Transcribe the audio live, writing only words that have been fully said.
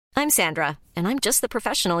I'm Sandra, and I'm just the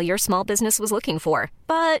professional your small business was looking for.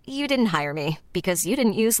 But you didn't hire me because you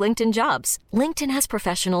didn't use LinkedIn Jobs. LinkedIn has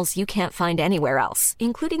professionals you can't find anywhere else,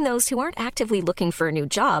 including those who aren't actively looking for a new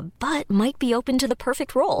job, but might be open to the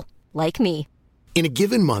perfect role, like me. In a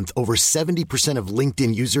given month, over 70% of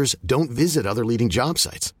LinkedIn users don't visit other leading job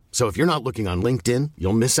sites. So if you're not looking on LinkedIn,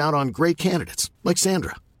 you'll miss out on great candidates like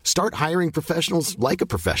Sandra. Start hiring professionals like a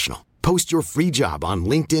professional. Post your free job on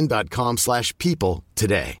linkedin.com/people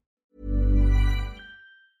today.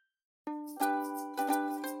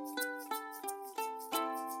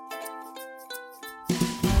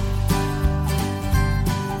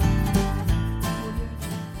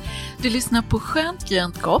 Du lyssnar på Skönt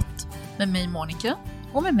grönt gott med mig Monica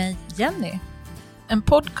och med mig Jenny. En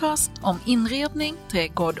podcast om inredning,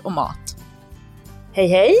 trädgård och mat. Hej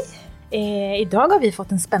hej! Idag har vi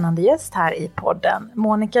fått en spännande gäst här i podden.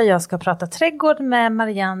 Monica och jag ska prata trädgård med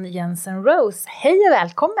Marianne Jensen Rose. Hej och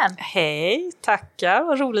välkommen! Hej, tackar.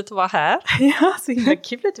 Vad roligt att vara här. Ja, så himla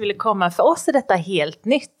kul att du ville komma. För oss är detta helt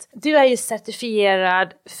nytt. Du är ju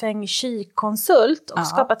certifierad feng shui-konsult och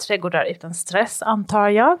skapar trädgårdar utan stress, antar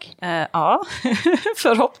jag. Ja,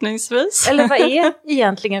 förhoppningsvis. Eller vad är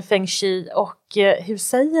egentligen feng shui och hur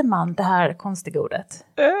säger man det här konstiga ordet?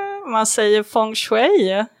 Man säger feng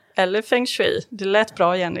shui. Eller feng shui. Det lät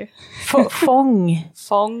bra, Jenny.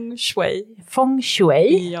 Feng shui. Feng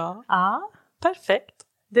shui? Ja. Perfekt.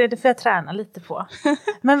 Det får jag träna lite på.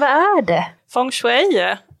 Men vad är det? Feng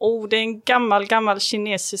shui, det är en gammal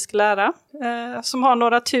kinesisk lära som har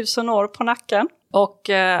några tusen år på nacken. Och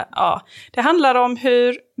det handlar om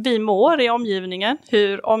hur vi mår i omgivningen,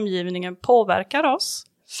 hur omgivningen påverkar oss.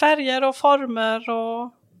 Färger och former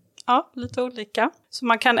och lite olika. Så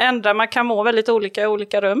man kan må väldigt olika i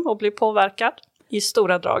olika rum och bli påverkad. I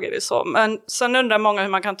stora drag är det så. Men sen undrar många hur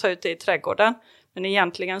man kan ta ut det i trädgården. Men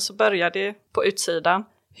egentligen så börjar det på utsidan.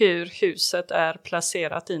 Hur huset är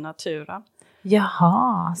placerat i naturen.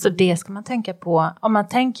 Jaha, så det ska man tänka på. Om man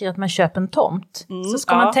tänker att man köper en tomt så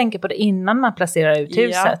ska man tänka på det innan man placerar ut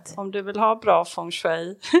huset. Ja, om du vill ha bra feng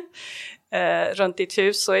shui runt ditt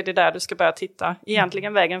hus så är det där du ska börja titta.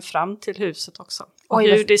 Egentligen vägen fram till huset också. Och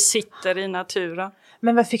hur det sitter i naturen.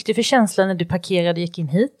 Men vad fick du för känsla när du parkerade och gick in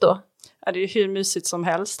hit då? Ja, det är ju hur mysigt som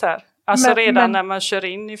helst här. Alltså när man kör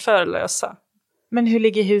in i Förlösa. Men hur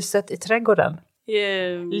ligger huset i trädgården?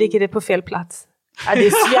 Ligger det på fel plats? Ja, det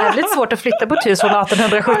är jävligt svårt att flytta på ett hus från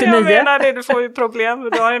 1879. Jag menar det, du får ju problem.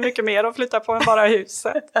 Du har ju mycket mer att flytta på än bara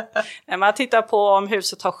huset. Man tittar på om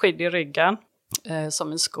huset har skydd i ryggen.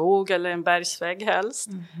 Som en skog eller en bergsvägg helst.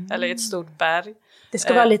 Eller ett stort berg. Det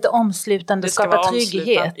ska vara lite omslutande, skapa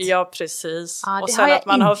trygghet. Ja, precis. Och sen att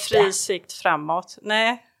man har fri sikt framåt.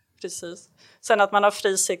 Nej, precis. Sen att man har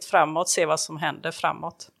fri sikt framåt, se vad som händer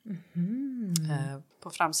framåt. På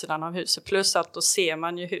framsidan av huset. Plus att då ser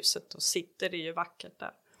man ju huset och sitter det ju vackert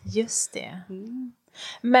där. Just det.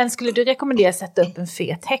 Men skulle du rekommendera att sätta upp en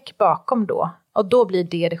fet häck bakom då? Och då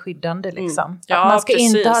blir det skyddande liksom. Ja, att man ska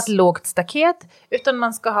precis. inte ha ett lågt staket utan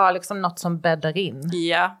man ska ha liksom något som bäddar in.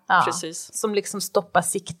 Ja, precis. Som liksom stoppar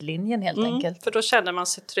siktlinjen helt enkelt. För då känner man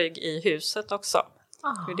sig trygg i huset också.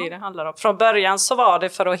 Det är det handlar om. Från början så var det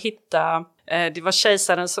för att hitta, det var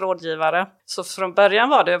kejsarens rådgivare. Så från början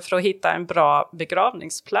var det för att hitta en bra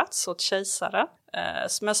begravningsplats åt kejsaren.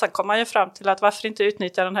 Men sen kom man ju fram till att varför inte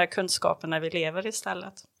utnyttja den här kunskapen när vi lever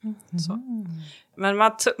istället. Så. Men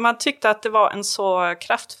man tyckte att det var en så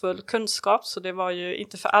kraftfull kunskap så det var ju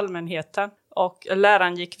inte för allmänheten. Och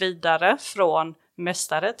läraren gick vidare från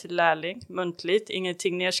mästare till lärling, muntligt,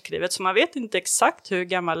 ingenting nedskrivet. Så man vet inte exakt hur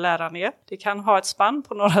gammal läraren är. Det kan ha ett spann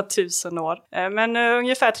på några tusen år. Men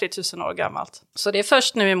ungefär 3000 år gammalt. Så det är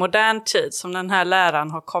först nu i modern tid som den här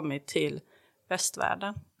läraren har kommit till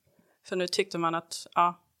västvärlden. För nu tyckte man att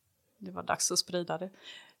det var dags att sprida det.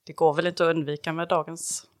 Det går väl inte att undvika med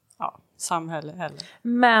dagens samhälle heller.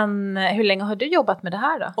 Men hur länge har du jobbat med det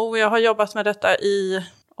här då? Jag har jobbat med detta i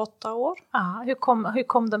 8 år. Hur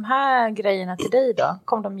kom de här grejerna till dig då?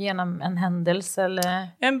 Kom de genom en händelse eller?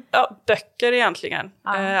 Böcker egentligen.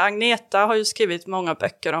 Agneta har ju skrivit många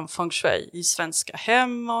böcker om feng shui i svenska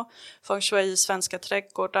hem och feng shui i svenska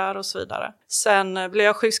trädgårdar och så vidare. Sen blev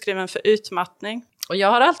jag sjukskriven för utmattning. Och jag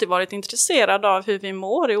har alltid varit intresserad av hur vi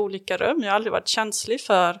mår i olika rum. Jag har aldrig varit känslig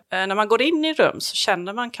för när man går in i rum så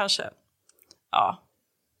känner man kanske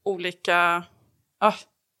olika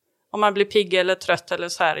om man blir pigg eller trött eller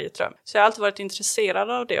så här i ett rum. Så jag har alltid varit intresserad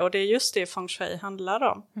av det och det är just det feng shui handlar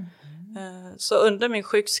om. Så under min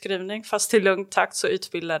sjukskrivning, fast i lugn takt, så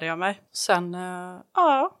utbildade jag mig. Sen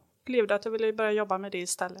upplevde att jag ville börja jobba med det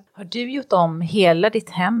istället. Har du gjort om hela ditt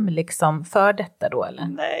hem liksom för detta då eller?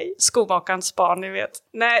 Nej, skomakarens barn, ni vet.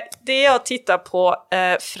 Nej, det jag tittar på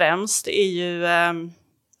främst är ju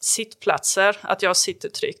sittplatser, att jag sitter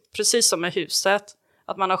tryggt. Precis som med huset,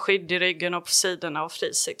 att man har skydd i ryggen och på sidorna och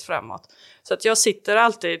frisikt framåt. Så att jag sitter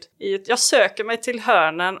alltid jag söker mig till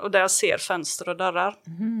hörnen och där jag ser fönster och dörrar.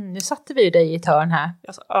 Nu satte vi ju dig i ett hörn här.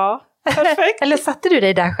 Ja, perfekt. Eller satte du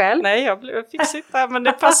dig där själv? Nej, jag fick sitta, men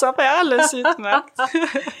det passar mig alldeles utmärkt.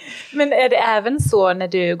 Men är det även så när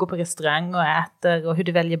du går på restaurang och äter och hur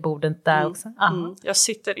du väljer bordet där också? Jag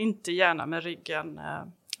sitter inte gärna med ryggen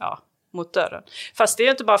mot dörren. Fast det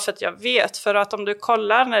är inte bara för att jag vet, för att om du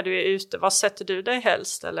kollar när du är ute, vad sätter du dig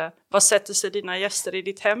helst? Eller vad sätter sig dina gäster i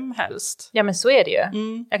ditt hem helst? Ja, men så är det ju.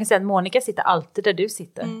 Jag kan säga att Monica sitter alltid där du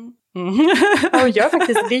sitter. Ja, hon gör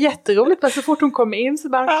faktiskt, det är jätteroligt. Men så fort hon kommer in så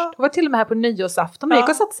bara, hon var till och med här på nyårsafton. Man gick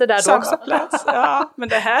och satte sig där då också. Plats, ja. Men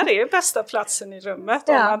det här är bästa platsen i rummet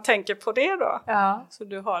om man tänker på det då. Ja. Så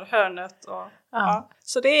du har hörnet och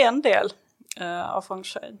så det är en del av feng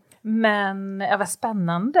shui. Men vad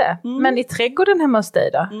spännande. Men i trädgården hemma hos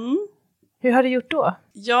dig då? Hur har du gjort då?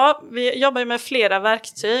 Ja, vi jobbar med flera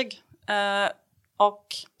verktyg. Och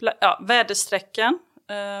väderstrecken,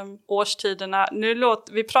 årstiderna.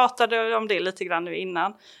 Vi pratade om det lite grann nu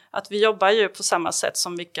innan. Att vi jobbar ju på samma sätt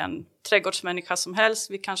som vilken trädgårdsmänniska som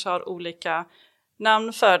helst. Vi kanske har olika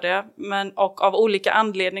namn för det. Och av olika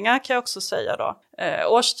anledningar kan jag också säga då.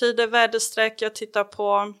 Årstider, väderstreck, jag tittar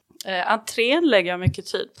på... entrén lägger jag mycket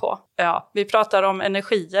tid på. Ja, vi pratar om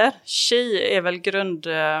energier. Qi är väl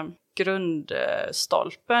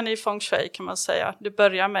grundstolpen i feng shui kan man säga. Det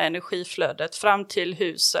börjar med energiflödet fram till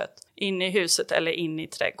huset, in i huset eller in i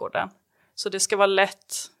trädgården. Så det ska vara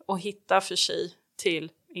lätt att hitta för qi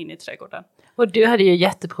till in i trädgården. Och du hade ju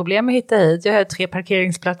jätteproblem att hitta hit. Jag har 3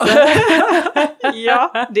 parkeringsplatser.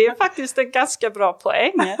 Ja, det är faktiskt en ganska bra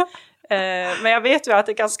poäng. Men jag vet ju att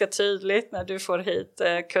det är ganska tydligt när du får hit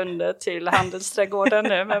kunder till handelsträdgården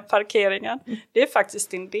nu med parkeringen. Det är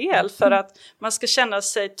faktiskt en del för att man ska känna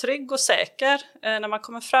sig trygg och säker. När man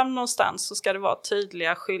kommer fram någonstans så ska det vara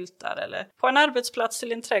tydliga skyltar eller på en arbetsplats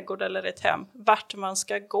till en trädgård eller ett hem. Vart man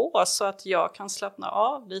ska gå så att jag kan slappna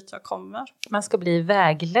av dit jag kommer. Man ska bli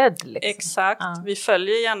vägledd liksom. Exakt, vi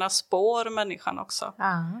följer gärna spår människan också.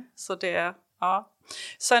 Så det,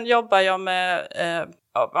 Sen jobbar jag med...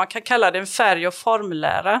 man kan kalla det en färg- och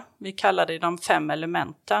formlära. Vi kallar det de 5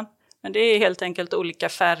 elementen. Men det är helt enkelt olika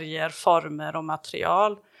färger, former och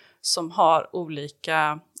material som har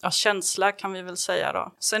olika känsla kan vi väl säga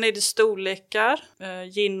då. Sen är det storlekar.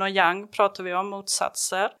 Yin och yang pratar vi om,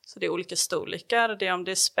 motsatser. Så det är olika storlekar. Det är om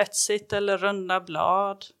det är spetsigt eller runda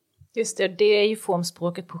blad. Just det är ju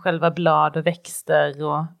formspråket på själva blad och växter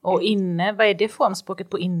och inne. Vad är det formspråket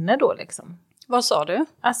på inne då liksom? Vad sa du?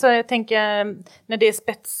 Alltså jag tänker när det är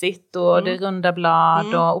spetsigt och det är runda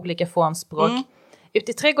blad och olika formspråk.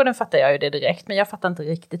 Ute i trädgården fattar jag ju det direkt, men jag fattar inte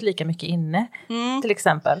riktigt lika mycket inne till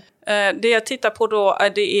exempel. Det jag tittar på då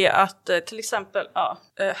det är att till exempel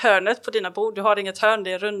hörnet på dina bord, du har inget hörn,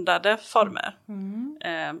 det är rundade former.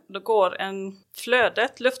 Då går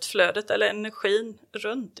luftflödet eller energin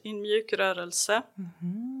runt i en mjuk rörelse.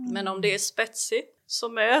 Men om det är spetsigt så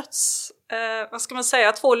möts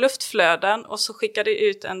två luftflöden och så skickar det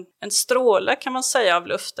ut en stråle kan man säga av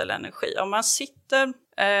luft eller energi. Om man sitter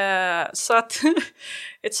så att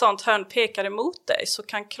ett sånt hörn pekar emot dig så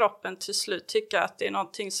kan kroppen till slut tycka att det är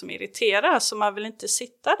någonting som irriterar så man vill inte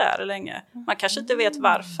sitta där länge. Man kanske inte vet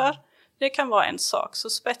varför. Det kan vara en sak. Så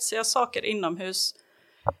spetsiga saker inomhus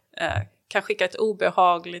kan skicka ett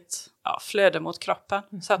obehagligt flöde mot kroppen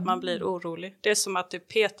så att man blir orolig. Det är som att du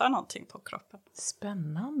petar någonting på kroppen.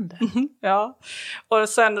 Spännande. Ja, och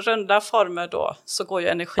sen runda former då så går ju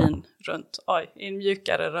energin runt i en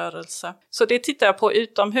mjukare rörelse. Så det tittar jag på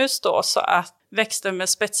utomhus då så att växter med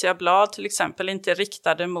spetsiga blad till exempel inte är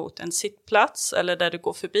riktade mot en sittplats eller där du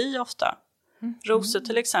går förbi ofta. Rosor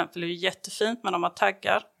till exempel är ju jättefint men om man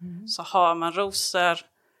taggar så har man rosor.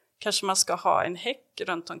 Kanske man ska ha en häck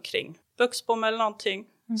runt omkring. Buxbom eller någonting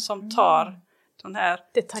som tar den här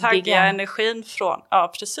taggiga energin från.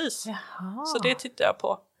 Ja, precis. Jaha. Så det tittar jag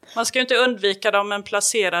på. Man ska ju inte undvika dem men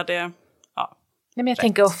placera det. Nej, men jag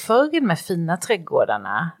tänker att förr i de här fina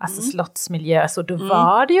trädgårdarna, alltså slottsmiljö, så då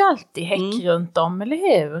var det ju alltid häck runt om, eller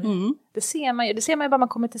hur? Det ser man ju bara man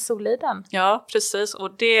kommer till Soliden. Ja, precis.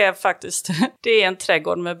 Och det är faktiskt det är en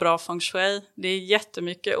trädgård med bra feng shui. Det är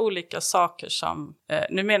jättemycket olika saker som,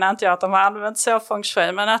 nu menar inte jag att de har använt sig av feng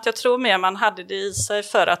shui, men att jag tror mer man hade det i sig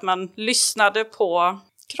för att man lyssnade på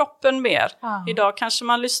kroppen mer. Idag kanske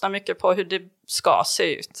man lyssnar mycket på hur det ska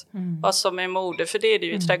se ut. Vad som är mode, för det är det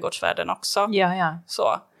ju i trädgårdsvärlden också.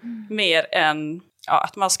 Så, mer än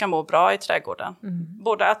att man ska må bra i trädgården.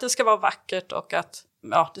 Både att det ska vara vackert och att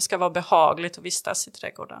det ska vara behagligt att vistas i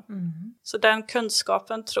trädgården. Så den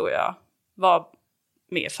kunskapen tror jag var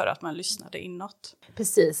mer för att man lyssnade inåt.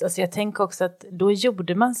 Precis, alltså jag tänker också att då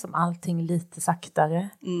gjorde man som allting lite saktare.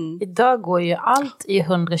 Idag går ju allt i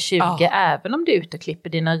 120, även om du är ute och klipper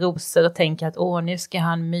dina rosor och tänker att nu ska jag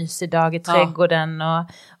ha en mysig dag i trädgården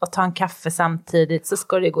och ta en kaffe samtidigt, så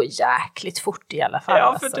ska det gå jäkligt fort i alla fall.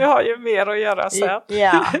 Ja, för du har ju mer att göra sen.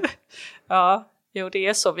 Ja. Jo, det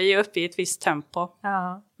är så. Vi är uppe i ett visst tempo.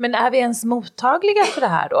 Ja. Men är vi ens mottagliga för det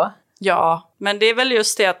här då? Ja, men det är väl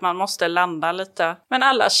just det att man måste landa lite. Men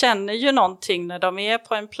alla känner ju någonting när de är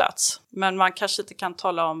på en plats. Men man kanske inte kan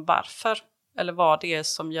tala om varför. Eller vad det är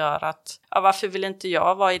som gör att, varför vill inte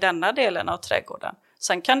jag vara i denna delen av trädgården?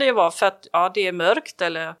 Sen kan det ju vara för att det är mörkt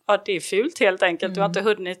eller det är fult helt enkelt. Du har inte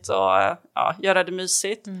hunnit att göra det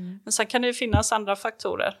mysigt. Men sen kan det ju finnas andra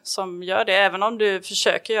faktorer som gör det. Även om du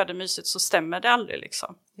försöker göra det mysigt så stämmer det aldrig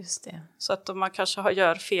liksom. Just det. Så att man kanske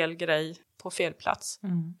gör fel grej på fel plats.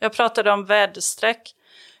 Jag pratade om väderstreck.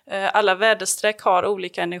 Alla väderstreck har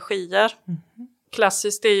olika energier.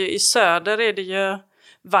 Klassiskt är ju i söder är det ju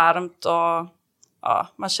varmt och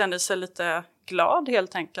man känner sig lite glad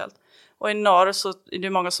helt enkelt. Och i norr så är det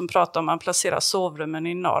många som pratar om att man placerar sovrummen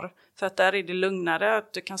i norr. För att där är det lugnare,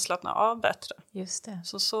 att du kan slappna av bättre. Just det.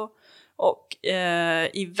 Och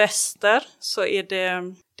i väster så är det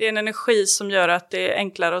är en energi som gör att det är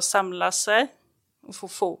enklare att samla sig och få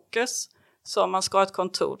fokus. Så om man ska ha ett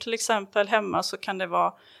kontor till exempel hemma så kan det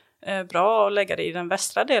vara bra att lägga det i den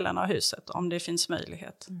västra delen av huset om det finns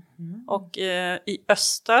möjlighet. Och i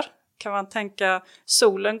öster kan man tänka,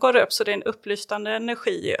 solen går upp så det är en upplyftande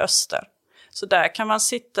energi i öster. Så där kan man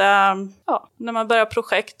sitta, när man börjar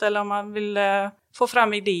projekt eller om man vill få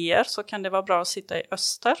fram idéer så kan det vara bra att sitta i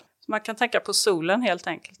öster. Så man kan tänka på solen helt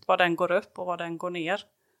enkelt, var den går upp och var den går ner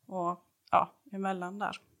och emellan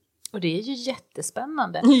där. Och det är ju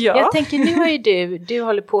jättespännande. Ja. Jag tänker, nu har ju du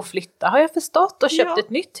håller på att flytta. Har jag förstått och köpt ett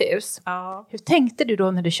nytt hus? Ja. Hur tänkte du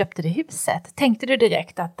då när du köpte det huset? Tänkte du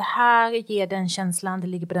direkt att det här ger den känslan, det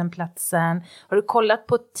ligger på den platsen? Har du kollat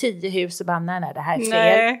på 10 hus och bara, nej, det här är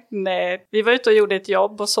fel? Nej. Vi var ute och gjorde ett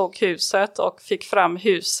jobb och såg huset och fick fram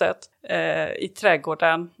huset i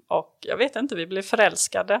trädgården. Och jag vet inte, vi blev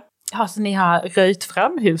förälskade. Ja, så ni har röjt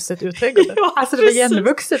fram huset ur trädgården? Ja, alltså det var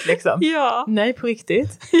igenvuxet liksom? Ja. Nej, på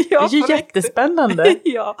riktigt? Ja, det är ju jättespännande.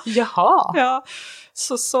 Ja. Jaha. Ja.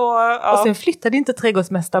 Och sen flyttade inte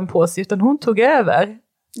trädgårdsmästaren på sig utan hon tog över.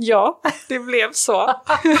 Ja, det blev så.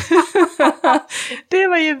 Det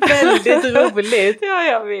var ju väldigt roligt. Ja,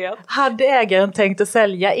 jag vet. Hade ägaren tänkt att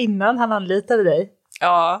sälja innan han anlitade dig?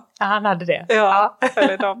 Ja. Ja, han hade det. Ja,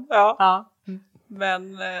 eller de. Ja. Ja.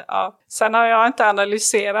 Men sen har jag inte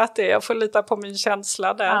analyserat det. Jag får lita på min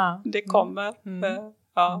känsla där. Ja. Det kommer.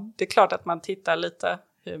 Det är klart att man tittar lite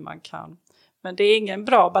hur man kan. Men det är ingen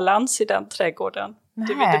bra balans i den trädgården.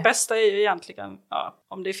 Det bästa är ju egentligen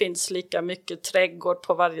om det finns lika mycket trädgård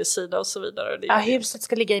på varje sida och så vidare. Huset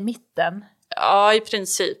ska ligga i mitten. Ja, i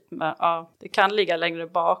princip. Men, det kan ligga längre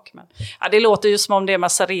bak. Men, det låter ju som om det är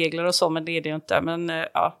massa regler och så, men det är det ju inte. Men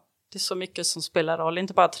det är så mycket som spelar roll.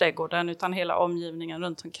 Inte bara trädgården utan hela omgivningen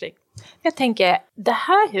runt omkring. Jag tänker, det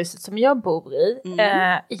här huset som jag bor i,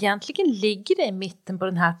 egentligen ligger det i mitten på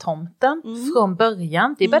den här tomten från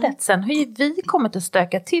början. Det är bara det, sen har ju vi kommit att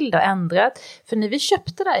stöka till det och ändrat. För när vi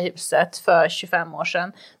köpte det här huset för 25 år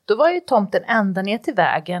sedan, då var ju tomten ända ner till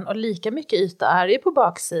vägen och lika mycket yta är det på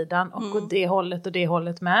baksidan och åt det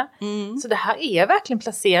hållet med. Så det här är verkligen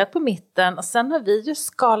placerat på mitten och sen har vi ju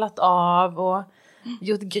skalat av och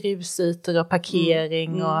gjort grusytor och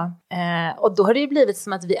parkering och då har det ju blivit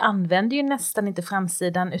som att vi använder ju nästan inte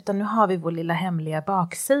framsidan utan nu har vi vår lilla hemliga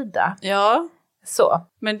baksida. Ja, så.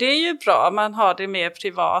 Men det är ju bra, man har det mer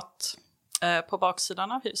privat på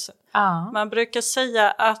baksidan av huset. Man brukar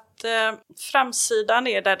säga att framsidan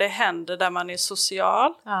är där det händer, där man är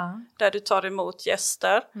social, där du tar emot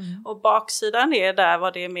gäster. Och baksidan är där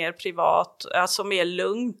var det är mer privat, alltså mer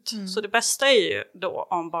lugnt. Så det bästa är ju då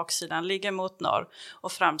om baksidan ligger mot norr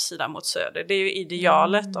och framsidan mot söder. Det är ju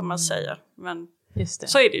idealet om man säger, men just det.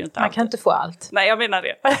 Så är det ju inte alltid. Man kan inte få allt. Nej, jag menar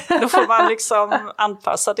det. Då får man liksom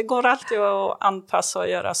anpassa. Det går alltid att anpassa och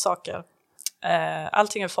göra saker.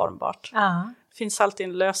 Allting är formbart. Det finns alltid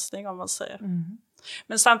en lösning om man säger.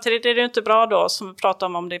 Men samtidigt är det inte bra då, som vi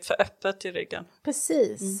pratar om det är för öppet i ryggen.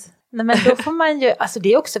 Precis. Nej, men då får man ju, alltså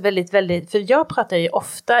det är också väldigt, väldigt, för jag pratar ju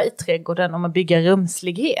ofta i trädgården om att bygga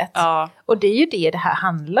rumslighet. Ja. Och det är ju det här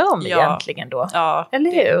handlar om egentligen då. Ja,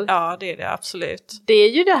 eller hur? Ja, det är det absolut. Det är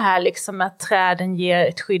ju det här liksom att träden ger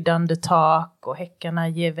ett skyddande tak och häckarna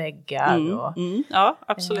ger väggar. Ja,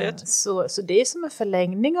 absolut. Så det är som en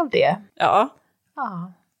förlängning av det. Ja.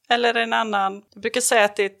 Ja. Eller en annan, jag brukar säga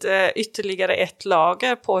att det är ytterligare ett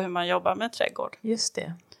lager på hur man jobbar med trädgård. Just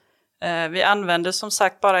det. Vi använder som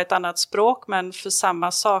sagt bara ett annat språk men för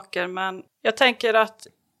samma saker. Men jag tänker att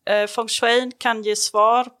feng shui kan ge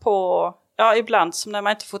svar på, ibland som när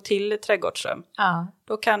man inte får till ett trädgårdsrum. Ja.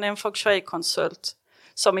 Då kan en feng shui-konsult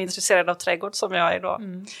som är intresserad av trädgård som jag är då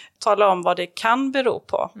tala om vad det kan bero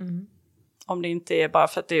på. Om det inte är bara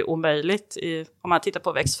för att det är omöjligt om man tittar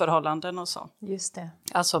på växtförhållanden och så. Just det.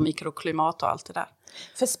 Alltså mikroklimat och allt det där.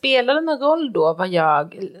 För spelar det någon roll då vad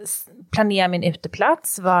jag planerar min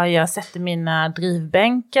uteplats, vad jag sätter mina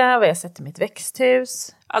drivbänkar, vad jag sätter mitt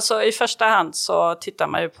växthus? Alltså i första hand så tittar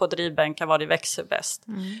man ju på drivbänkar, vad det växer bäst.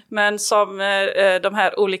 Men som de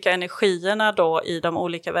här olika energierna då i de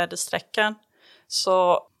olika väderstrecken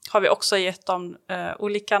så har vi också gett dem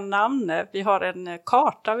olika namn. Vi har en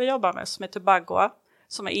karta vi jobbar med som heter Bagua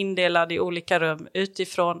som är indelad i olika rum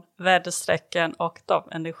utifrån väderstrecken och de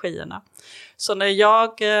energierna. Så när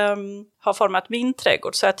jag har format min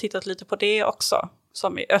trädgård så har jag tittat lite på det också.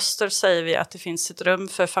 Som i öster säger vi att det finns ett rum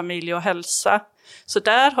för familj och hälsa. Så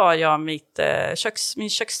där har jag min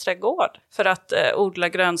köksträdgård för att odla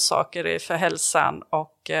grönsaker för hälsan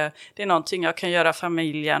och det är någonting jag kan göra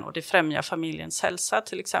familjen och det främjar familjens hälsa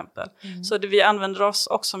till exempel. Så vi använder oss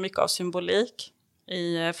också mycket av symbolik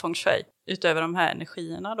i feng shui utöver de här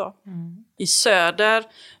energierna då. I söder,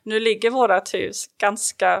 nu ligger vårat hus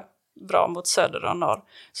ganska bra mot söder och norr.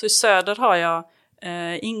 Så i söder har jag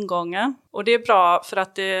ingången och det är bra för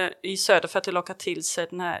att i söder för att det lockar till sig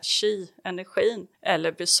den här chi-energin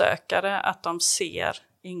eller besökare att de ser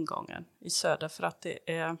ingången i söder för att det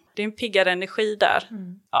är en piggare energi där.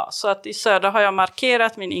 Ja, så att i söder har jag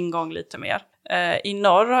markerat min ingång lite mer. I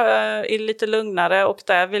norr är det lite lugnare och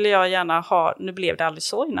där ville jag gärna ha, nu blev det aldrig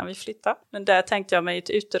så innan vi flyttade, men där tänkte jag mig ett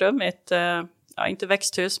uterum, inte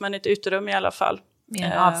växthus men ett uterum i alla fall.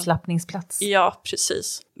 En avslappningsplats. Ja,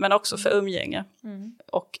 precis. Men också för umgänge.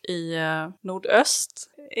 Och i nordöst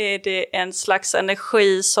är det en slags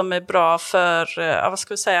energi som är bra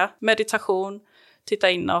för, meditation, titta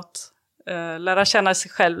inåt, lära känna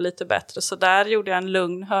sig själv lite bättre. Så där gjorde jag en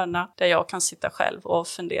lugn hörna där jag kan sitta själv och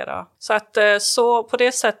fundera. Så att så på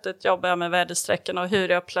det sättet jobbar jag med väderstrecken och hur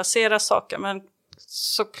jag placerar saker. Men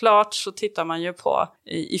såklart så tittar man ju på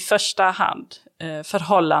i första hand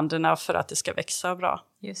förhållandena för att det ska växa bra.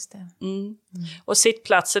 Just det. Och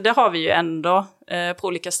sittplatser, det har vi ju ändå på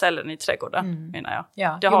olika ställen i trädgården, menar jag.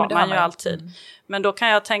 Ja, det har man ju alltid. Men då kan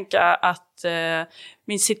jag tänka att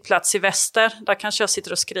min sittplats i väster, där kanske jag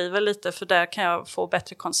sitter och skriver lite, för där kan jag få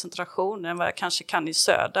bättre koncentration än vad jag kanske kan i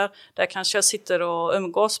söder. Där kanske jag sitter och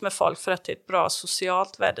umgås med folk för att det är ett bra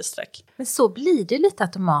socialt väderstreck. Men så blir det lite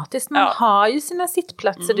automatiskt. Man har ju sina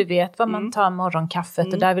sittplatser, du vet vad man tar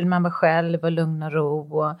morgonkaffet och där vill man vara själv och lugn och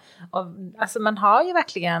ro. Och alltså man har ju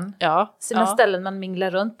verkligen sina ställen man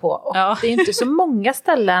minglar runt på. Och det är inte så många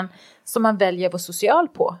ställen som man väljer att vara social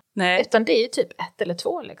på. Nej. Utan det är ju typ 1 eller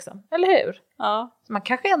 2 liksom. Eller hur? Ja. Så man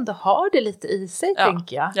kanske ändå har det lite i sig,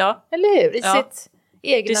 tänker jag. Ja. Eller hur? I sitt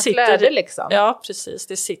egna flöde liksom. Ja, precis.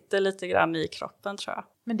 Det sitter lite grann i kroppen, tror jag.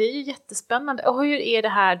 Men det är ju jättespännande. Och hur är det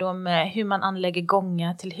här då med hur man anlägger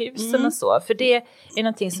gångar till husen och så? För det är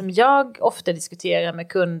någonting som jag ofta diskuterar med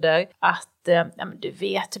kunder. Att du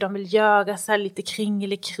vet hur de vill göra så här lite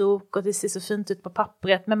kringelikrok och det ser så fint ut på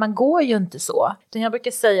pappret. Men man går ju inte så. Jag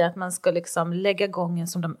brukar säga att man ska liksom lägga gången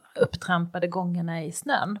som de upptrampade gångarna i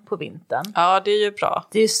snön på vintern. Ja, det är ju bra.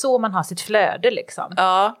 Det är ju så man har sitt flöde liksom.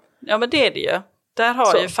 Ja men det är det ju. Där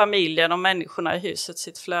har ju familjen och människorna i huset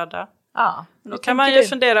sitt flöde. Ja, då kan man ju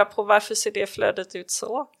fundera på varför ser det flödet ut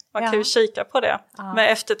så. Man kan ju kika på det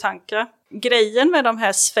med eftertanke. Grejen med de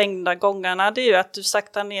här svängda gångarna, det är ju att du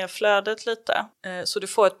saktar ner flödet lite. Så du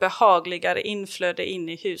får ett behagligare inflöde in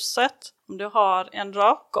i huset. Om du har en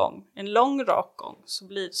rak gång, en lång rak gång,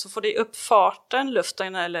 så får det upp farten,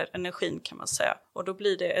 luften eller energin kan man säga. Och då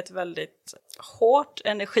blir det ett väldigt hårt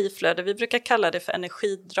energiflöde. Vi brukar kalla det för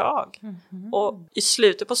energidrag. Och i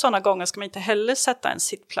slutet på sådana gånger ska man inte heller sätta en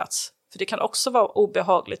sittplats. För det kan också vara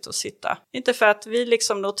obehagligt att sitta. Inte för att vi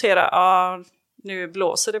liksom noterar, nu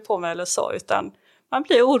blåser det på mig eller så, utan man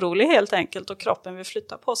blir orolig helt enkelt och kroppen vill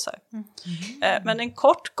flytta på sig. Men en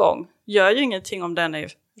kort gång gör ju ingenting om den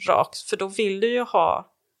är rak, för då vill du ju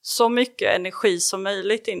ha så mycket energi som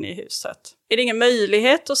möjligt in i huset. Är det ingen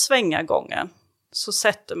möjlighet att svänga gången, så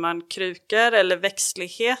sätter man krukor eller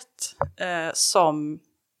växtlighet som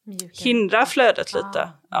hindrar flödet lite.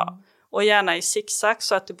 Ja. Och gärna i zigzag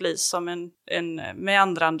så att det blir som en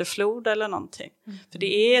meandrande flod eller någonting. För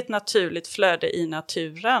det är ett naturligt flöde i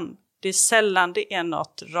naturen. Det är sällan det är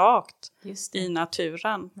något rakt i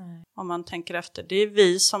naturen. Nej. Om man tänker efter. Det är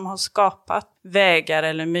vi som har skapat vägar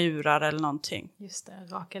eller murar eller någonting. Just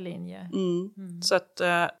det, raka linjer. Så att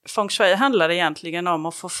feng shui handlar egentligen om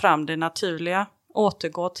att få fram det naturliga.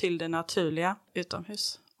 Återgå till det naturliga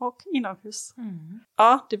utomhus och inomhus.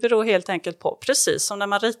 Ja, det beror helt enkelt på. Precis som när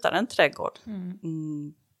man ritar en trädgård.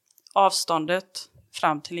 Avståndet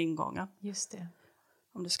fram till ingången. Just det.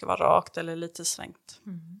 Om det ska vara rakt eller lite svängt.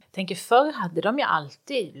 Tänker förr hade de ju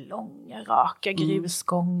alltid långa, raka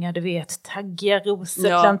grusgångar. Du vet, taggiga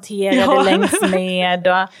rosor planterade längs med.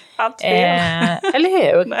 Och,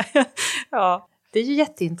 eller hur? Nej. Ja. Det är ju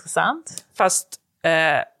jätteintressant. Fast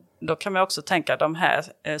då kan man också tänka att de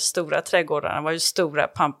här stora trädgårdarna var ju stora,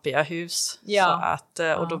 pampiga hus. Ja. Så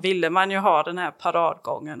att, och då ville man ju ha den här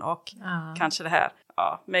paradgången och kanske det här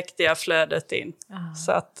mäktiga flödet in.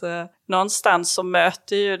 Så att någonstans så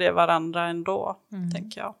möter ju det varandra ändå,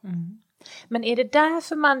 tänker jag. Men är det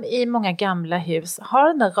därför man i många gamla hus har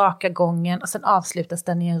den där raka gången och sen avslutas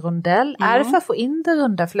den i en rondell? Är det för att få in det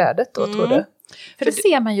runda flödet då, tror du? För det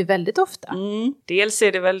ser man ju väldigt ofta. Dels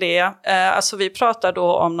är det väl det. Alltså vi pratar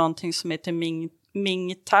då om någonting som heter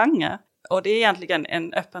Ming Tang. Och det är egentligen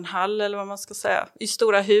en öppen hall eller vad man ska säga. I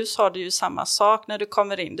stora hus har du ju samma sak när du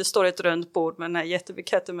kommer in. Det står ett runt bord med den här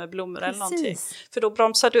jättebuketten med blommor eller någonting. För då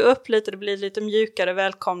bromsar du upp lite, det blir lite mjukare,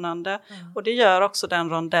 välkomnande. Och det gör också den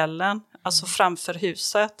rondellen, alltså framför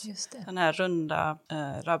huset. Den här runda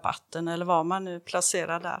rabatten eller vad man nu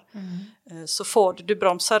placerar där. Så får du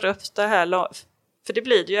bromsar upp det här, för det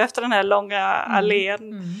blir det ju efter den här långa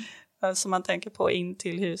allén som man tänker på in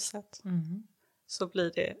till huset. Så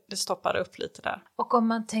blir det stoppar upp lite där. Och om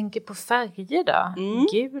man tänker på färger då?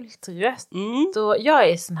 Gult, rött. Då, jag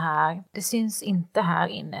är sån här, det syns inte här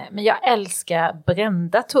inne. Men jag älskar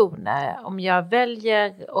brända toner. Om jag väljer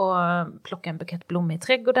att plocka en bukett blommor i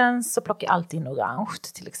trädgården så plockar jag alltid in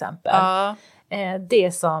orange till exempel.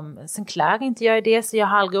 Det som, sen klär inte jag det, så jag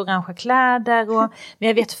har aldrig orangea kläder. Men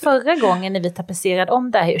jag vet förra gången när vi tapetserade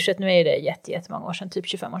om det här huset, nu är det jättemånga år sedan, typ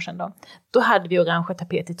 25 år sedan då hade vi orangea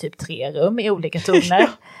tapet i typ 3 rum i olika toner.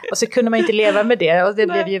 Och så kunde man inte leva med det, och det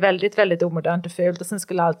blev ju väldigt, väldigt omodernt och fult, och sen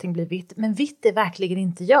skulle allting bli vitt. Men vitt är verkligen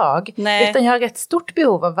inte jag, utan jag har ett stort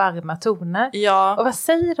behov av varma toner. Och vad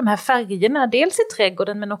säger de här färgerna, dels i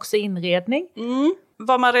trädgården men också i inredning?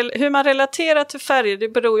 Hur man relaterar till färger, det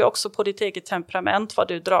beror ju också på ditt eget temperament, vad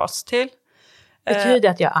du dras till. Betyder det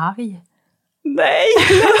att jag är arg? Nej!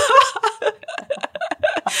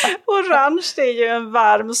 Orange är ju en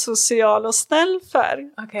varm, social och snäll färg.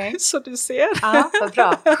 Okay. Så du ser. Ja, vad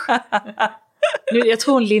bra. Nu, jag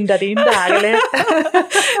tror hon lindade in det här, eller?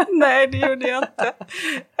 Nej, det gjorde jag inte.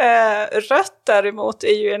 Rött däremot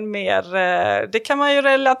är ju en mer, det kan man ju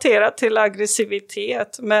relatera till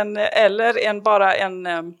aggressivitet, men eller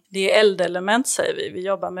det är eldelement säger vi. Vi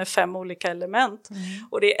jobbar med 5 olika element.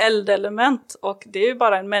 Och det är eldelement, och det är ju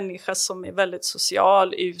bara en människa som är väldigt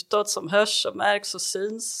social utåt, som hörs och märks och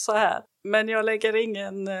syns så här. Men jag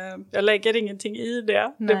lägger ingenting i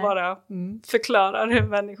det. Nej. Det bara förklarar hur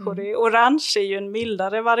människor är. Orange är ju en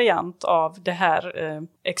mildare variant av det här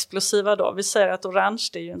explosiva då. Vi säger att orange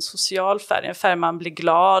det är ju en social färg. En färg man blir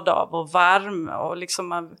glad av och varm. Och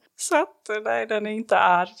liksom så att nej, den är inte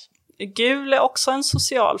arg. Gul är också en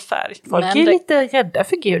social färg. Folk är lite rädda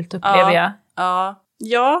för gult, upplever jag.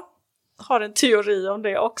 Jag har en teori om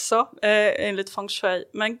det också. Enligt feng shui.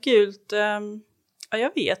 Men gult...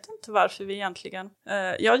 jag vet inte varför vi egentligen...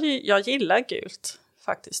 Jag gillar gult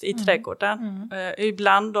faktiskt i trädgården.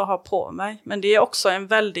 Ibland att ha på mig. Men det är också en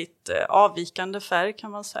väldigt avvikande färg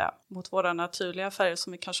kan man säga. Mot våra naturliga färger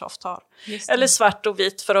som vi kanske ofta har. Eller svart och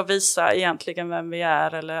vitt för att visa egentligen vem vi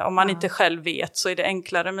är. Eller om man inte själv vet så är det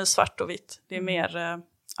enklare med svart och vitt. Det är mer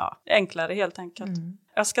enklare helt enkelt.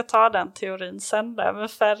 Jag ska ta den teorin sen där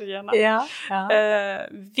med färgerna.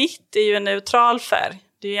 Vitt är ju en neutral färg.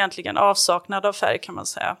 Det är egentligen avsaknad av färg kan man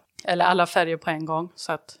säga. Eller alla färger på en gång.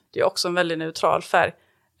 Så att det är också en väldigt neutral färg.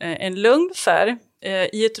 En lugn färg.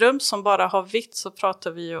 I ett rum som bara har vitt så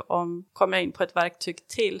pratar vi ju om, kommer jag in på ett verktyg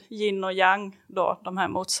till. Yin och yang då, de här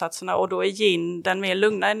motsatserna. Och då är yin den mer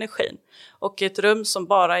lugna energin. Och ett rum som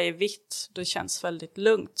bara är vitt, då känns väldigt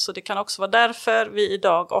lugnt. Så det kan också vara därför vi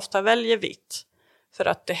idag ofta väljer vitt. För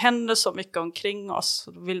att det händer så mycket omkring oss.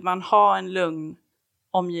 Då vill man ha en lugn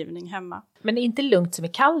omgivning hemma. Men det är inte lugnt som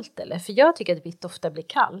är kallt eller? För jag tycker att vitt ofta blir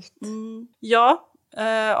kallt. Ja,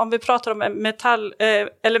 om vi pratar om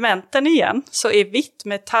metallelementen igen så är vitt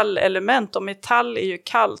metallelement och metall är ju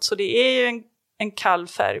kallt. Så det är ju en kall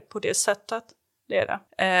färg på det sättet. Det är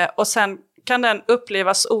det. Och sen kan den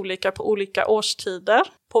upplevas olika på olika årstider.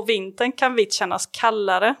 På vintern kan vitt kännas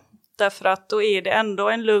kallare. Därför att då är det ändå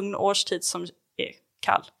en lugn årstid som är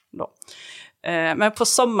kall. Då. Men på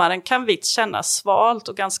sommaren kan vitt kännas svalt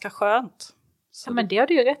och ganska skönt. Ja, men det har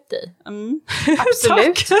du ju rätt i.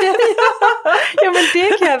 Absolut. Ja, men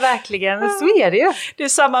det kan jag verkligen. Så är det ju. Det är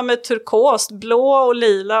samma med turkos, blå och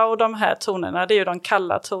lila och de här tonerna. Det är ju de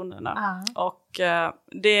kalla tonerna. Och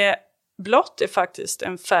blått är faktiskt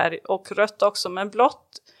en färg och rött också. Men blått,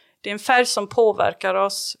 det är en färg som påverkar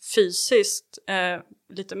oss fysiskt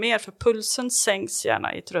lite mer. För pulsen sänks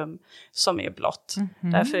gärna i ett rum som är blått.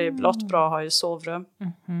 Därför är blått bra att ha i sovrum.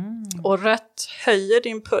 Och rött höjer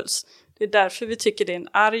din puls. Det är därför vi tycker det är en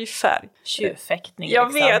arg färg. Tjurfäktning.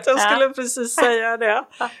 Jag vet, jag skulle precis säga det.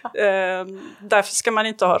 Därför ska man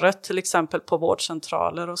inte ha rött till exempel på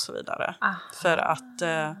vårdcentraler och så vidare. För att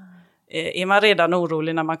är man redan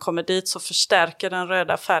orolig när man kommer dit så förstärker den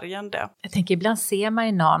röda färgen det. Jag tänker ibland ser man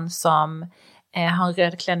ju någon som har en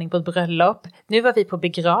röd klänning på ett bröllop. Nu var vi på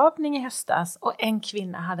begravning i höstas och en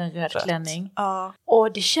kvinna hade en röd klänning.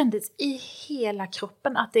 Och det kändes i hela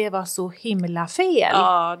kroppen att det var så himla fel.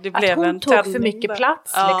 Det blev att hon en tog för mycket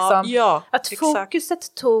plats. Att exakt.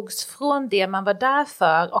 Fokuset togs från det man var där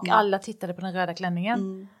för och alla tittade på den röda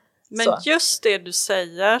klänningen. Men just det du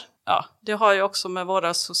säger, det har ju också med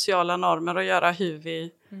våra sociala normer att göra hur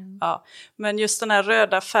vi... Men just den här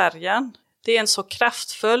röda färgen, det är en så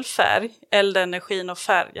kraftfull färg, eldenergin och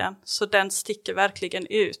färgen, så den sticker verkligen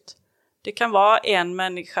ut. Det kan vara en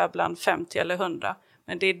människa bland 50 eller 100,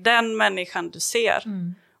 men det är den människan du ser.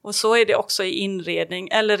 Och så är det också i inredning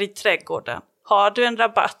eller i trädgården. Har du en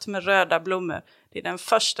rabatt med röda blommor, det är den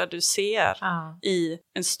första du ser i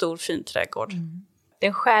en stor fin trädgård.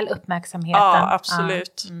 Den stjäl uppmärksamheten. Ja,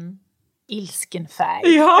 absolut. Ilsken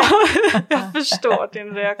färg. Ja, jag förstår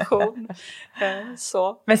din reaktion.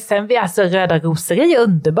 Så. Men sen alltså röda rosor är ju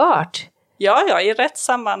underbart. Ja, i rätt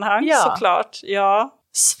sammanhang såklart. Ja.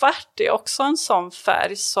 Svart är också en sån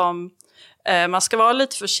färg som man ska vara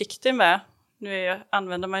lite försiktig med. Nu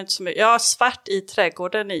använder man inte så mycket. Ja, svart i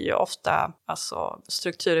trädgården är ju ofta alltså,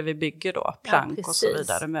 strukturer vi bygger då. Plank och så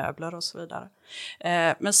vidare, möbler och så vidare.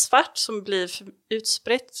 Men svart som blir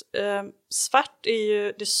utspritt, svart är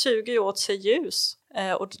ju, det suger ju åt sig ljus.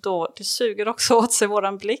 Och då, det suger också åt sig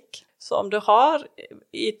våran blick. Så om du har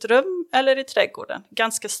i ett rum eller i trädgården,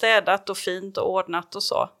 ganska städat och fint och ordnat och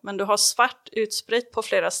så, men du har svart utspritt på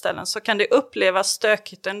flera ställen, så kan det upplevas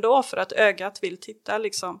stökigt ändå för att ögat vill titta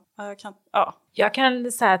liksom. Jag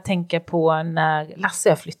kan så här tänka på när Lasse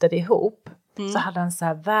och jag flyttade ihop. Så hade han så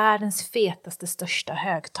här världens fetaste, största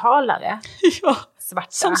högtalare. Ja.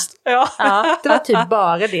 Svarta. Det var typ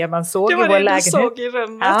bara det man såg i vår lägenhet. Det var det du såg i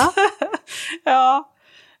rummet. Ja,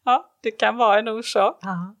 det kan vara en orsak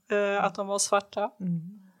att de var svarta.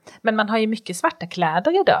 Men man har ju mycket svarta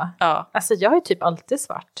kläder idag. Alltså jag har ju typ alltid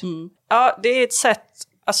svart. Ja, det är ett sätt.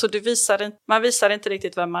 Alltså man visar inte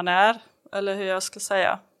riktigt vem man är. Eller hur jag ska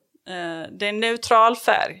säga. Det är en neutral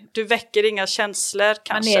färg. Du väcker inga känslor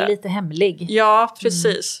kanske. Man är lite hemlig. Ja,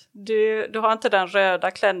 precis. Du har inte den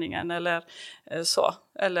röda klänningen eller så.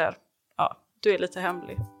 Eller du är lite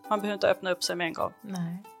hemlig. Man behöver inte öppna upp sig med en gång.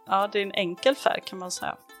 Nej. Ja, det är en enkel färg kan man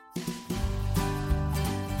säga.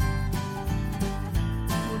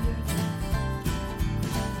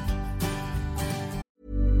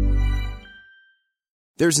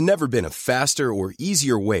 There's never been a faster or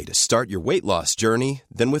easier way to start your weight loss journey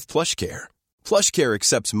than with PlushCare. PlushCare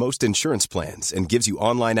accepts most insurance plans and gives you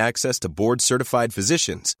online access to board-certified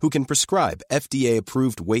physicians who can prescribe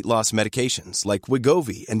FDA-approved weight loss medications like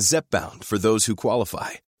Wegovy and Zepbound for those who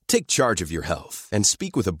qualify. Take charge of your health and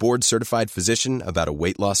speak with a board-certified physician about a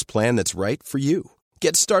weight loss plan that's right for you.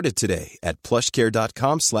 Get started today at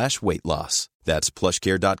plushcare.com/weightloss. That's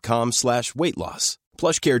plushcare.com/weightloss.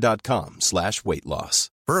 plushcare.com/weightloss.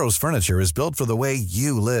 Burrow's furniture is built for the way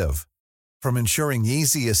you live. From ensuring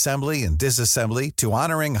easy assembly and disassembly to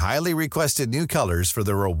honoring highly requested new colors for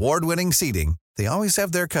their award-winning seating, they always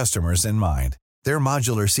have their customers in mind. Their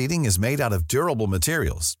modular seating is made out of durable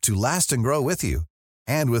materials to last and grow with you.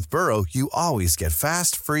 And with Burrow, you always get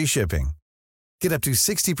fast, free shipping. Get up to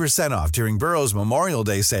 60% off during Burrow's Memorial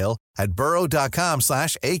Day sale at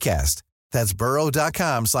burrow.com/ACAST. That's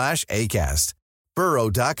burrow.com/ACAST.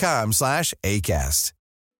 burrow.com/ACAST.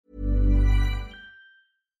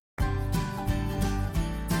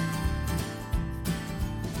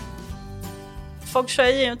 Feng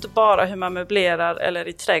shui är ju inte bara hur man möblerar eller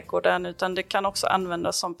i trädgården, utan det kan också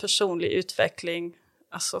användas som personlig utveckling.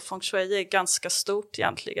 Alltså feng shui är ganska stort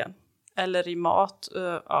egentligen. Eller i mat.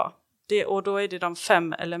 Ja. Och då är det de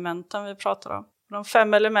 5 elementen vi pratar om. De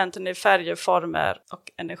 5 elementen är färger, former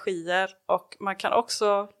och energier. Och man kan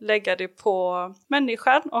också lägga det på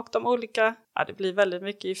människan och de olika. Ja, det blir väldigt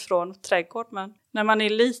mycket ifrån trädgård. Men när man är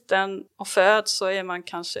liten och föds så är man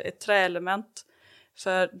kanske ett träelement.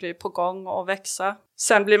 För du är på gång att växa.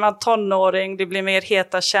 Sen blir man tonåring, det blir mer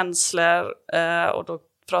heta känslor. Och då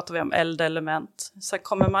pratar vi om eldelement. Sen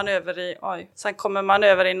kommer man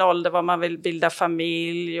över i en ålder var man vill bilda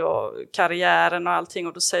familj och karriären och allting.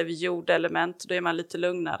 Och då säger vi jordelement, då är man lite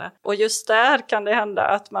lugnare. Och just där kan det hända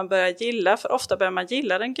att man börjar gilla, för ofta börjar man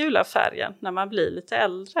gilla den gula färgen när man blir lite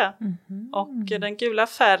äldre. Och den gula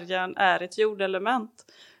färgen är ett jordelement.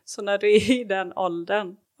 Så när du är i den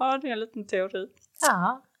åldern, ja det är en liten teori.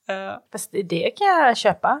 Ja, fast det kan jag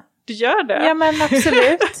köpa. Du gör det? Ja men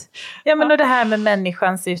absolut. Ja men och det här med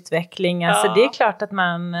människans utveckling. Alltså det är klart att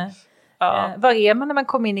man... Var är man när man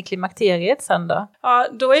kommer in i klimakteriet sen då? Ja,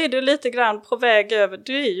 då är du lite grann på väg över.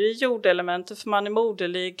 Du är ju i jordelementet för man är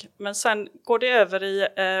moderlig. Men sen går det över i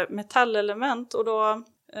metallelement. Och då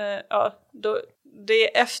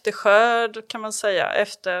det är efterskörd kan man säga.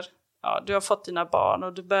 Du har fått dina barn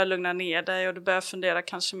och du börjar lugna ner dig och du börjar fundera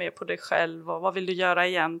kanske mer på dig själv och vad vill du göra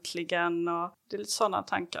egentligen, och det är lite sådana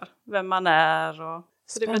tankar, vem man är, och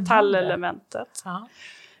så det är metallelementet.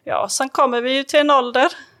 Ja, sen kommer vi ju till en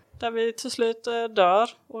ålder där vi till slut dör,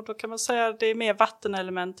 och då kan man säga att det är mer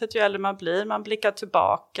vattenelementet ju äldre man blir. Man blickar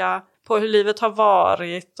tillbaka på hur livet har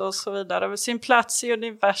varit och så vidare, sin plats i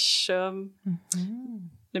universum.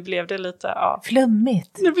 Nu blev det lite...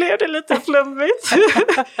 Flummigt. Nu blev det lite flummigt.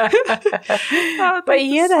 Vad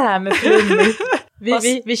är det här med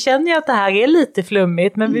flummigt? Vi känner ju att det här är lite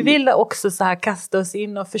flummigt, men vi vill också så här kasta oss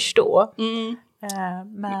in och förstå.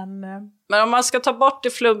 Men om man ska ta bort det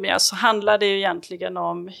flummiga så handlar det ju egentligen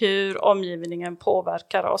om hur omgivningen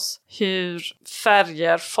påverkar oss. Hur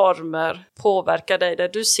färger, former påverkar dig där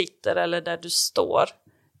du sitter eller där du står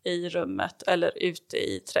i rummet eller ute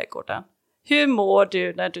i trädgården. Hur mår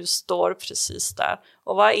du när du står precis där?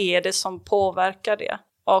 Och vad är det som påverkar det?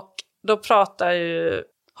 Och då pratar ju,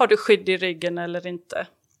 har du skydd i ryggen eller inte?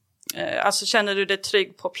 Alltså känner du dig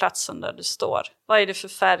trygg på platsen där du står? Vad är det för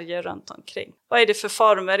färger runt omkring? Vad är det för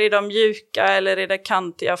former? Är de mjuka eller är det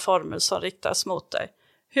kantiga former som riktas mot dig?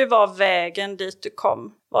 Hur var vägen dit du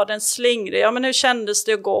kom? Var den slingrig? Ja, men hur kändes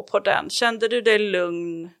det att gå på den? Kände du dig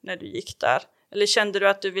lugn när du gick där? Eller kände du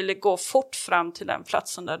att du ville gå fort fram till den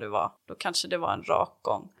platsen där du var? Då kanske det var en rak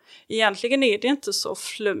gång. Egentligen är det inte så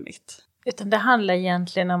flummigt. Utan det handlar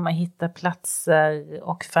egentligen om att hitta platser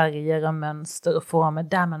och färger och mönster och former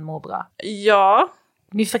där man mår bra. Ja.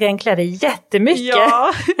 Ni förenklar det jättemycket.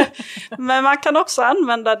 Ja, men man kan också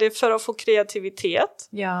använda det för att få kreativitet.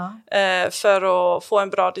 Ja. För att få en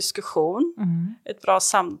bra diskussion. Ett bra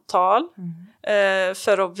samtal.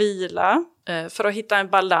 För att vila. För att hitta en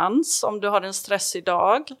balans om du har en stressig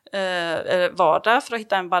dag. Vardag, för att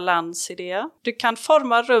hitta en balans i det. Du kan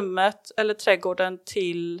forma rummet eller trädgården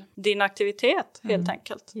till din aktivitet helt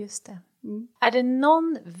enkelt. Just det. Är det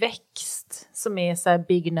någon växt som är så här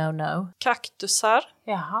big no-no? Kaktusar.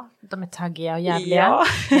 Jaha, de är taggiga och jävliga.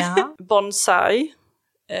 Ja. Bonsai.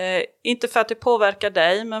 Inte för att det påverkar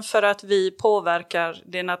dig, men för att vi påverkar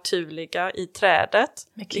det naturliga i trädet.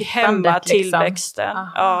 Vi hämmar tillväxten. Liksom.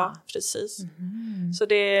 Ja, precis. Så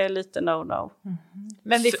det är lite no-no.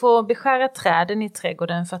 Men vi får beskära träden i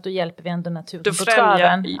trädgården för att då hjälper vi ändå naturen på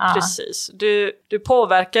traven. Precis. Du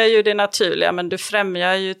påverkar ju det naturliga, men du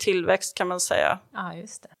främjar ju tillväxt kan man säga. Ja,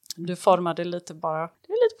 just det. Du formar det lite bara.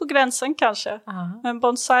 Det är lite på gränsen kanske. Men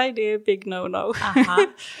bonsai, det är big no-no.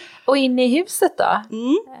 Och inne i huset då?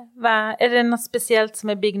 Är det något speciellt som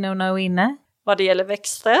är big no-no inne? Vad det gäller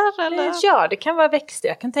växter eller? Ja, det kan vara växter.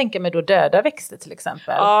 Jag kan tänka mig då döda växter till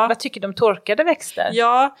exempel. Ja. Vad tycker du om torkade växter?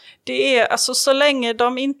 Ja, det är alltså så länge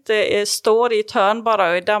de inte står i ett hörn bara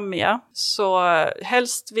och är dammiga. Så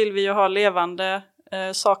helst vill vi ju ha levande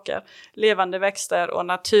saker, levande växter och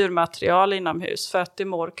naturmaterial inomhus för att det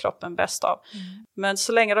mår kroppen bäst av. Men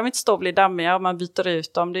så länge de inte står och blir dammiga och man byter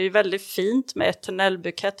ut dem, det är ju väldigt fint med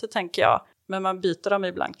eternellbuketter tänker jag, men man byter dem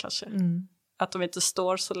ibland kanske. Att de inte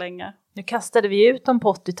står så länge. Nu kastade vi ut dem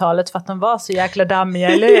på 80-talet för att de var så jäkla dammiga,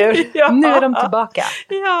 eller hur? Ja. Nu är de tillbaka.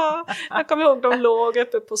 Ja, jag kommer ihåg de låg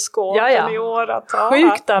uppe på skåpen i åratal.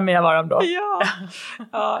 Sjukt dammiga var de då.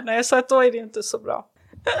 Nej, så att då är det inte så bra.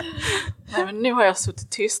 Nej, men nu har jag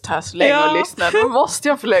suttit tyst här så länge och lyssnat. Då måste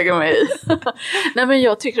jag få lägga mig i. Nej, men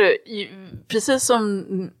jag tycker, precis som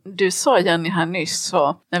du sa Jenny här nyss,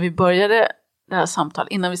 så när vi började det här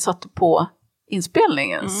samtalet, innan vi satte på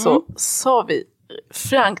inspelningen, så sa vi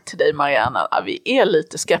frankt till dig, Mariana, att vi är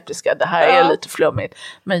lite skeptiska, det här är lite flummigt,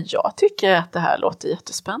 men jag tycker att det här låter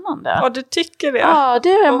jättespännande. Ja, du tycker det? Ja,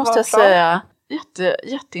 det måste jag säga.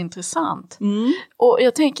 Jätteintressant. Och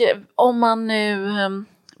jag tänker, om man nu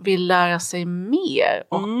vill lära sig mer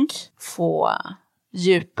och få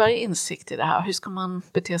djupare insikt i det här, hur ska man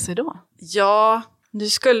bete sig då? Ja, nu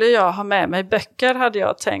skulle jag ha med mig böcker, hade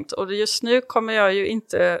jag tänkt, och just nu kommer jag ju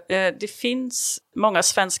inte, det finns många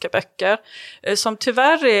svenska böcker som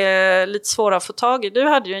tyvärr är lite svåra att få tag i. Du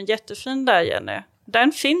hade ju en jättefin där, Jenny.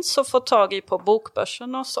 Den finns att få tag i på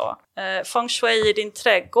Bokbörsen och så. Feng Shui i din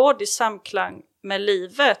trädgård i samklang med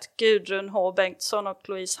livet. Gudrun H. Bengtsson och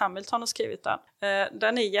Louise Hamilton har skrivit den.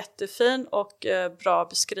 Den är jättefin och bra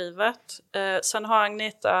beskrivet. Sen har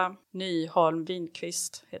Agneta Nyholm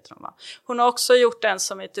Winqvist, heter hon, va? Hon har också gjort en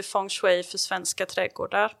som heter Feng Shui för svenska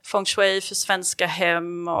trädgårdar. Feng Shui för svenska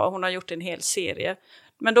hem, och hon har gjort en hel serie.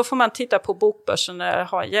 Men då får man titta på Bokbörsen när jag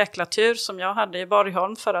har en jäkla tur som jag hade i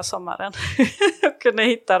Borgholm förra sommaren. Jag kunde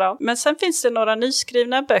hitta dem. Men sen finns det några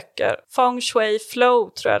nyskrivna böcker. Feng Shui Flow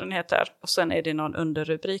tror jag den heter. Och sen är det någon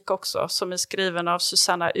underrubrik också som är skriven av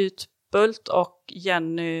Susanna Utbult och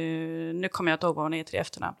Jenny, nu kommer jag inte ihåg vad hon heter i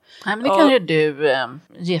efternamn. Nej, men det kan ju du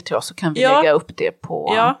ge till oss, så kan vi lägga upp det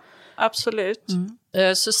på... Ja, absolut.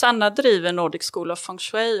 Susanna driver Nordic School of Feng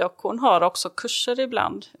Shui och hon har också kurser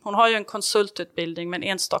ibland. Hon har ju en konsultutbildning med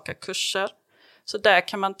enstaka kurser. Så där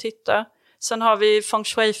kan man titta. Sen har vi Feng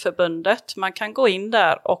Shui-förbundet. Man kan gå in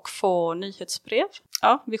där och få nyhetsbrev.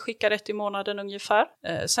 Ja, vi skickar ett i månaden ungefär.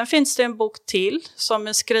 Sen finns det en bok till som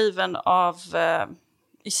är skriven av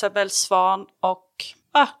Isabelle Svan och...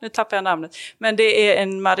 nu tappar jag namnet. Men det är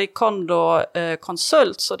en Marie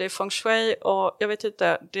Kondo-konsult, så det är Feng Shui och jag vet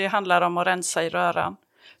inte, det handlar om att rensa i röran.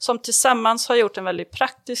 Som tillsammans har gjort en väldigt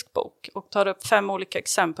praktisk bok och tar upp 5 olika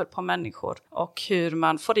exempel på människor och hur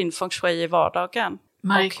man får in Feng Shui i vardagen.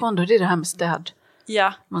 Marie Kondo, det är det här med städ.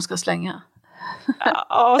 Ja. Man ska slänga.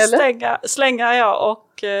 Ja, slänga ja,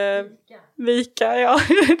 och vika, ja.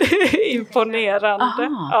 Det är imponerande.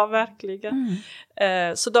 Aha. Ja, verkligen.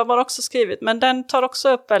 Så de har också skrivit, men den tar också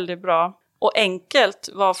upp väldigt bra och enkelt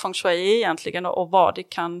vad Feng Shui är egentligen och vad det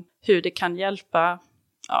kan, hur det kan hjälpa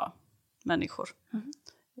människor.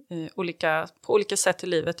 På olika sätt i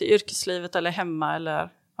livet, i yrkeslivet eller hemma eller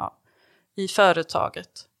i företaget.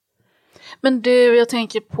 Men du, jag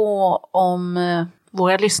tänker på om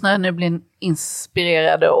våra lyssnare nu blir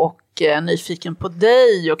inspirerade och nyfiken på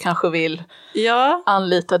dig och kanske vill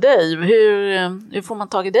anlita dig. Hur får man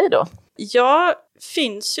tag i dig då? Jag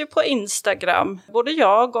finns ju på Instagram, både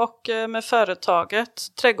jag och med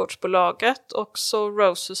företaget, trädgårdsbolaget och så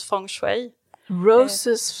Roses Feng Shui.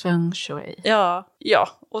 Roses Feng Shui. Ja,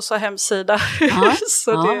 och så hemsida.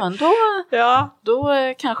 Så men då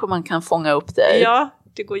kanske man kan fånga upp dig. Ja,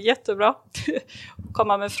 det går jättebra.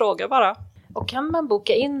 Komma med frågor bara. Och kan man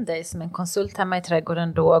boka in dig som en konsult hemma i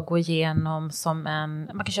trädgården då, gå igenom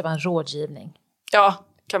man kan köpa en rådgivning? Ja,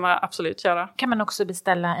 kan man absolut göra. Kan man också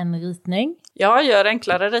beställa en ritning? Jag gör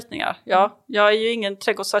enklare ritningar. Ja, jag är ju ingen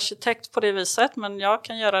trädgårdsarkitekt på det viset, men jag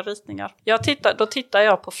kan göra ritningar. Då tittar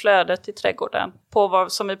jag på flödet i trädgården. På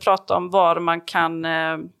vad som vi pratar om, var man kan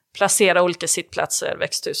placera olika sittplatser,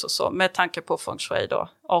 växthus och så. Med tanke på Feng Shui då.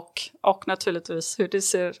 Och naturligtvis hur det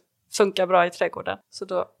funkar bra i trädgården.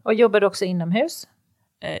 Och jobbar du också inomhus?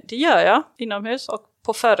 Det gör jag inomhus och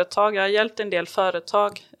på företag. Jag har hjälpt en del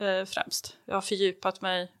företag främst. Jag har fördjupat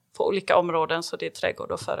mig på olika områden, så det är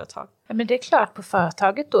trädgård och företag. Ja, men det är klart, på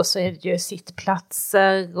företaget då så är det ju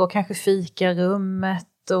sittplatser och kanske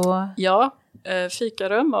fikarummet och... Ja,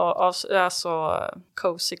 fikarum och alltså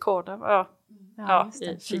cozy corner.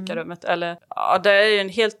 I fikarummet. Eller, det är ju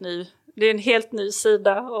en helt ny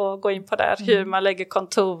sida att gå in på där. Hur man lägger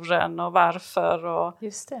kontoren och varför. Och,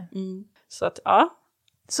 just det. Så att,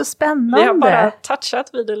 så spännande. Vi har bara touchat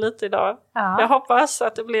vid det lite idag. Ja. Jag hoppas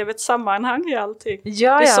att det blev ett sammanhang i allting.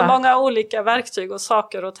 Ja, det är så många olika verktyg och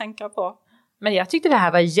saker att tänka på. Men jag tyckte det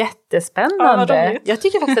här var jättespännande. Jag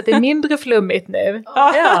tycker faktiskt att det är mindre flummigt nu.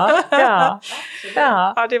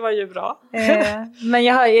 Ja, det var ju bra. Men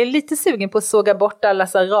jag är lite sugen på att såga bort alla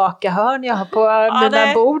så raka hörn jag har på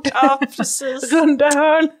mina bord. Ja, precis. Runda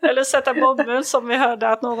hörn. Eller sätta bomull som vi hörde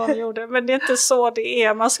att någon gjorde. Men det är inte så det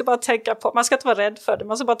är. Man ska bara tänka på, man ska inte vara rädd för det.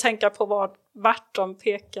 Man ska bara tänka på vart de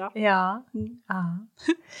pekar. Ja.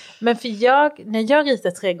 Men när jag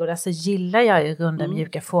ritar trädgårdar så gillar jag ju runda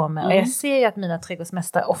mjuka former. Och jag ser ju att mina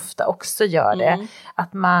trädgårdsmästare ofta också gör det.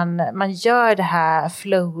 Att man gör det här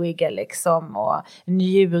flowiga liksom och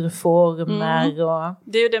njurformer. Och...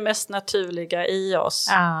 Det är ju det mest naturliga i oss.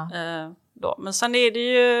 då. Men sen är det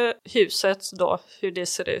ju huset då, hur det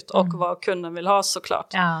ser ut och vad kunden vill ha såklart.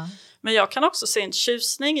 Ja. Men jag kan också se en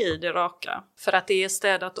tjusning i det raka. För att det är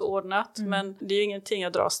städat och ordnat. Men det är ju ingenting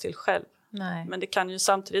jag dras till själv. Nej. Men det kan ju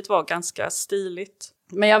samtidigt vara ganska stiligt.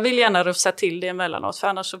 Men jag vill gärna rufsa till det emellanåt. För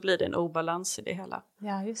annars så blir det en obalans i det hela.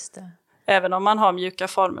 Ja, just det. Även om man har mjuka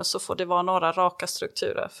former så får det vara några raka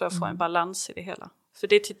strukturer. För att få en balans i det hela. För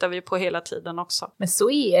det tittar vi på hela tiden också. Men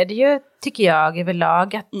så är det ju, tycker jag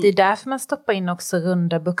överlag, att det är därför man stoppar in också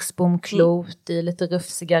runda buxbomklot i lite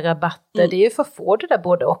rufsiga rabatter. Det är ju för att få det där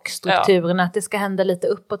både och strukturen, att det ska hända lite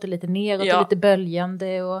uppåt och lite neråt och lite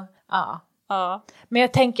böljande och ja. Men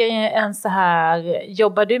jag tänker en så här,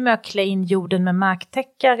 jobbar du med att klä in jorden med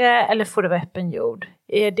marktäckare eller får du vara öppen jord?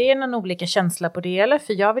 Är det någon olika känsla på det eller?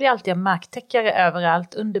 För jag vill ju alltid ha marktäckare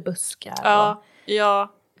överallt under buskar.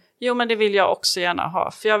 Ja. Jo, men det vill jag också gärna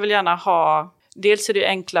ha. För jag vill gärna ha... Dels är det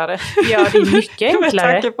enklare. Ja, det är mycket enklare.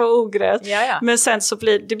 Med tanke på ogräs. Ja. Men sen så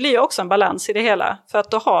blir det blir ju också en balans i det hela. För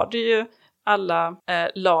att då har du ju alla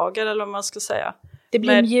lager, eller vad man ska säga. Det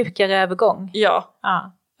blir en mjukare övergång. Ja,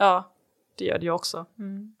 det gör det ju också.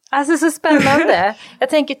 Alltså så spännande. Jag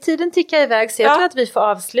tänker tiden tickar iväg så jag tror att vi får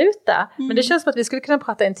avsluta. Men det känns som att vi skulle kunna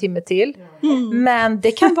prata en timme till. Men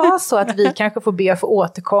det kan vara så att vi kanske får be att få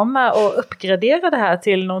återkomma och uppgradera det här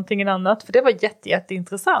till någonting annat. För det var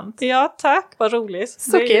jätteintressant. Ja, tack. Vad roligt.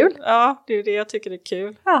 Så kul. Ja, det är det jag tycker är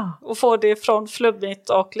kul. Ja. Och få det från flummigt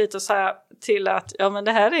och lite så här till att men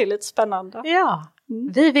det här är lite spännande. Ja.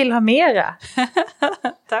 Vi vill ha mera.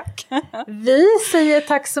 Tack. Vi säger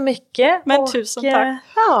tack så mycket. Men tusen tack.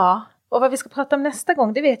 Ja, och vad vi ska prata om nästa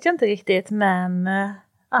gång, det vet jag inte riktigt. Men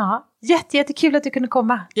jättekul att du kunde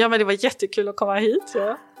komma. Ja, men det var jättekul att komma hit.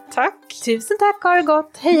 Ja. Tack. Tusen tack, ha det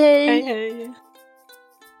gott. Hej, hej. Hej, hej.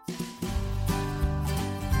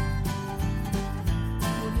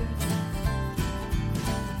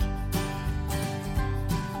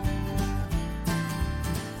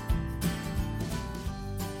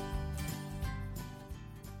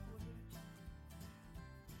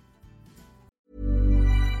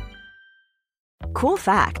 Cool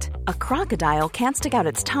fact, a crocodile can't stick out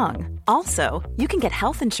its tongue. Also, you can get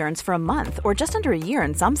health insurance for a month or just under a year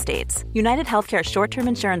in some states. United Healthcare short-term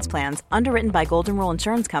insurance plans, underwritten by Golden Rule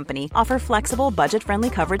Insurance Company, offer flexible,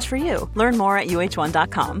 budget-friendly coverage for you. Learn more at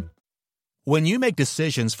uh1.com. When you make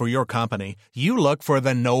decisions for your company, you look for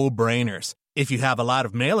the no-brainers. If you have a lot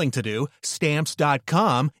of mailing to do,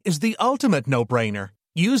 Stamps.com is the ultimate no-brainer.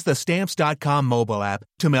 Use the Stamps.com mobile app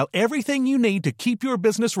to mail everything you need to keep your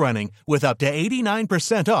business running with up to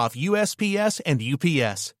 89% off USPS and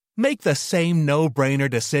UPS. Make the same no-brainer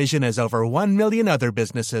decision as over 1 million other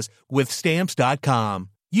businesses with Stamps.com.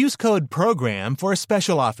 Use code PROGRAM for a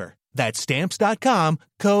special offer. That's Stamps.com,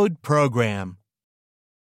 code PROGRAM.